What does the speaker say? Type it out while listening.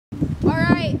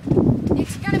Alright,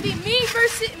 it's gonna be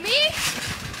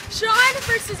Sean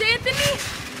versus Anthony.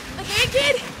 Okay,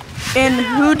 kid? And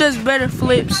who does better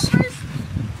flips?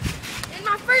 And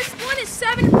my first one is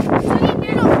 7 flips.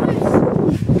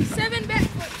 7 back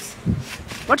flips.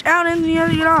 Watch out, Anthony, you have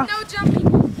to get off. No jumping.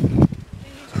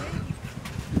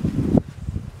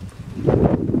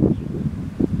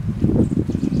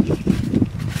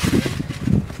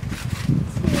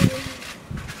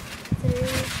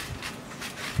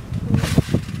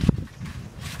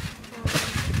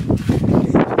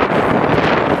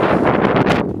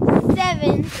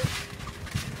 7.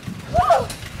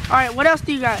 Alright, what else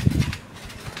do you got?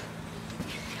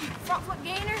 Front flip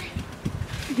gainer.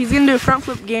 He's gonna do a front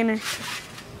flip gainer.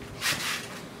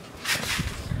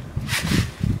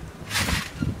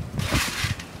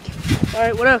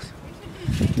 Alright, what else?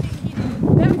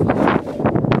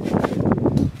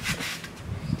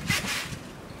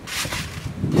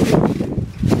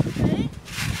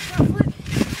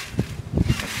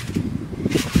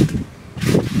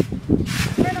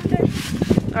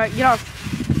 Alright, get off.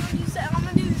 I'm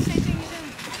gonna do the same thing as him.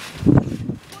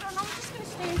 Hold on, I'm just gonna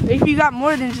stand. If you got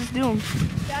more, then just do them.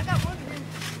 Yeah, I got more than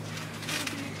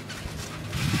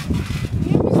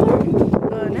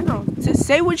him. No. Just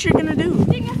say what you're gonna do.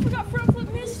 Dang, I forgot front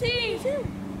flip Misty.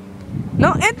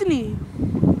 No, Anthony.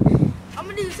 I'm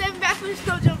gonna do the 7 back flips,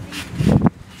 no jumping.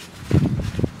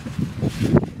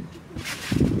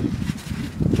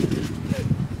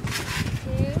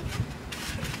 2,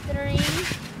 3,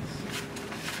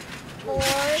 4,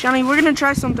 Shawnee, we're gonna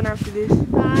try something after this.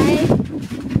 5,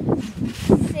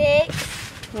 6,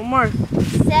 One more.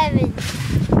 7,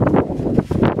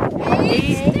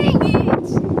 8. Dang it!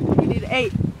 You did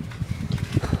 8.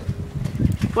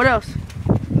 What else?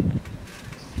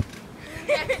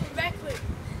 Back flip.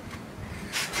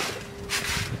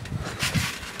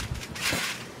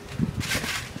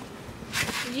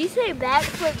 Did you say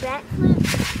backflip, backflip?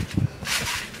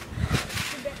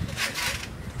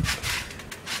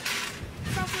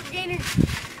 Front flip gainer.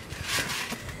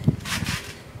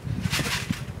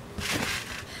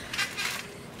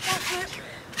 Front flip.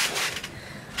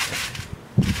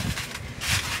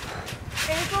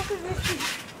 And front flip Misty.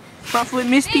 Front flip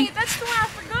Dang Misty. it, that's the one I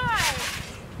forgot.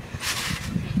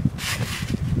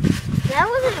 That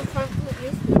wasn't a front flip,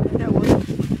 Misty. That was.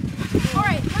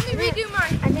 Alright, let me redo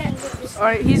mine. I didn't get this.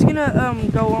 Alright, he's gonna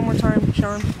go one more time,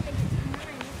 Sean.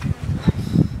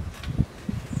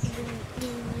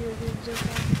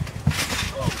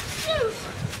 Oh, shoot!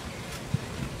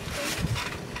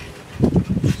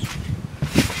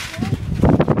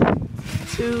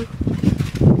 2,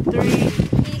 3,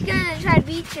 He's gonna try to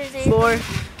beat yours, Anthony. 4,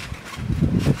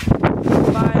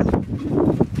 5,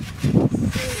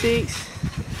 6,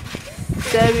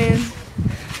 7,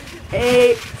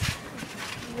 8,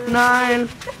 9.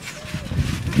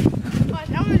 Watch,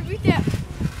 I'm gonna beat that.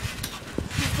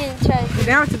 He's gonna try to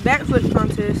Now it's a backflip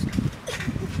contest.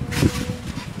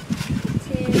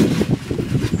 2,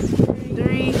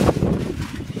 3,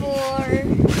 4,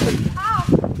 Ow!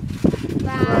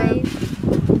 5,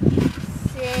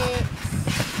 6,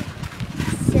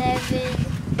 7,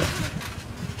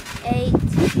 8,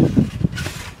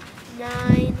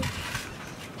 9,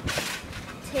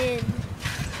 10.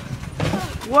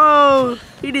 Whoa,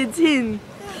 he did 10.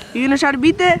 You gonna try to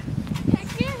beat that?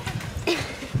 Heck yeah!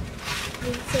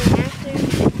 So after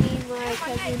me, my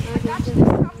cousin, I got you this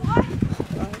time, boy.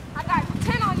 I got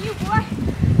 10 on you, boy.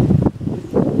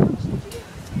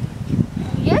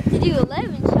 you have to do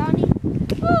 11, Shawnee.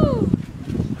 Woo!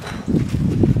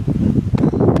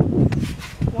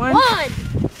 1, 1,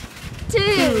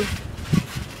 2,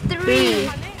 3,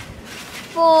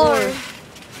 4,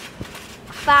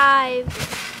 5,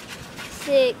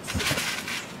 6,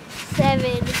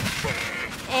 7,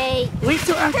 8. Wait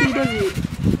till after he does it.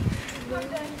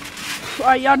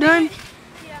 Alright, y'all done?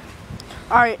 Yeah.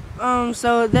 Alright,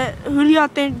 so that who do y'all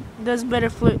think does better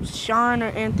flips, Sean or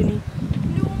Anthony?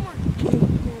 Do one more.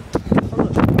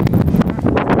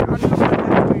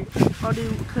 I'll do.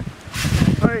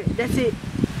 Alright, that's it.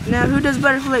 Now who does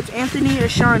better flips, Anthony or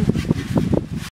Sean?